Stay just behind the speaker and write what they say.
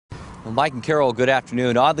Well, Mike and Carol, good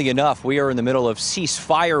afternoon. Oddly enough, we are in the middle of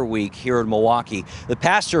Ceasefire Week here in Milwaukee. The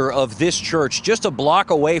pastor of this church, just a block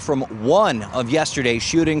away from one of yesterday's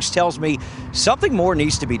shootings, tells me something more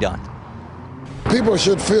needs to be done. People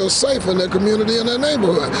should feel safe in their community and their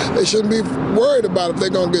neighborhood. They shouldn't be worried about if they're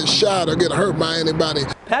going to get shot or get hurt by anybody.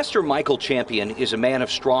 Pastor Michael Champion is a man of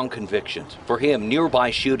strong convictions. For him,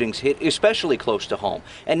 nearby shootings hit especially close to home,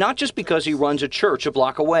 and not just because he runs a church a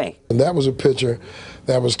block away. And that was a picture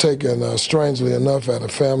that was taken, strangely enough, at a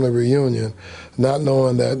family reunion, not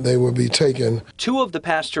knowing that they would be taken. Two of the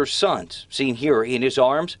pastor's sons, seen here in his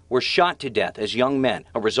arms, were shot to death as young men,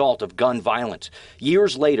 a result of gun violence.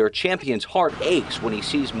 Years later, Champion's heart aches when he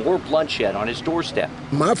sees more bloodshed on his doorstep.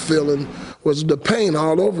 My feeling was the pain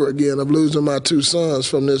all over again of losing my two sons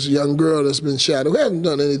from this young girl that's been shot, who hasn't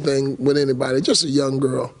done anything with anybody, just a young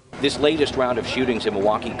girl. This latest round of shootings in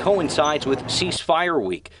Milwaukee coincides with Ceasefire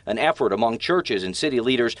Week, an effort among churches and city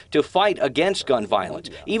leaders to fight against gun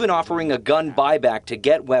violence, even offering a gun buyback to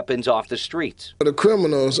get weapons off the streets. The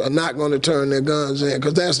criminals are not going to turn their guns in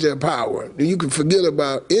because that's their power. You can forget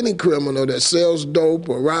about any criminal that sells dope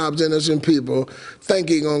or robs innocent people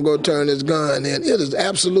thinking he's going to go turn his gun in. It is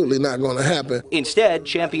absolutely not going to happen. Instead,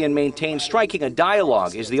 Champion maintains striking a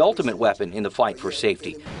dialogue is the ultimate weapon in the fight for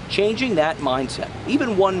safety. Changing that mindset,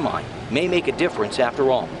 even one mind, may make a difference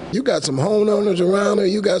after all. You got some homeowners around here,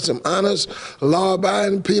 you got some honest,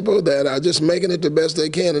 law-abiding people that are just making it the best they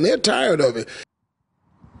can, and they're tired of it.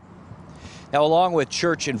 Now, along with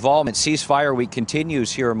church involvement, Ceasefire Week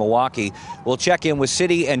continues here in Milwaukee. We'll check in with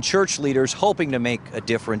city and church leaders hoping to make a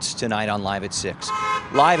difference tonight on Live at 6.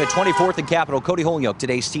 Live at 24th and Capitol, Cody Holyoke,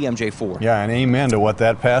 today's TMJ4. Yeah, and amen to what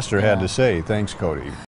that pastor had to say. Thanks, Cody.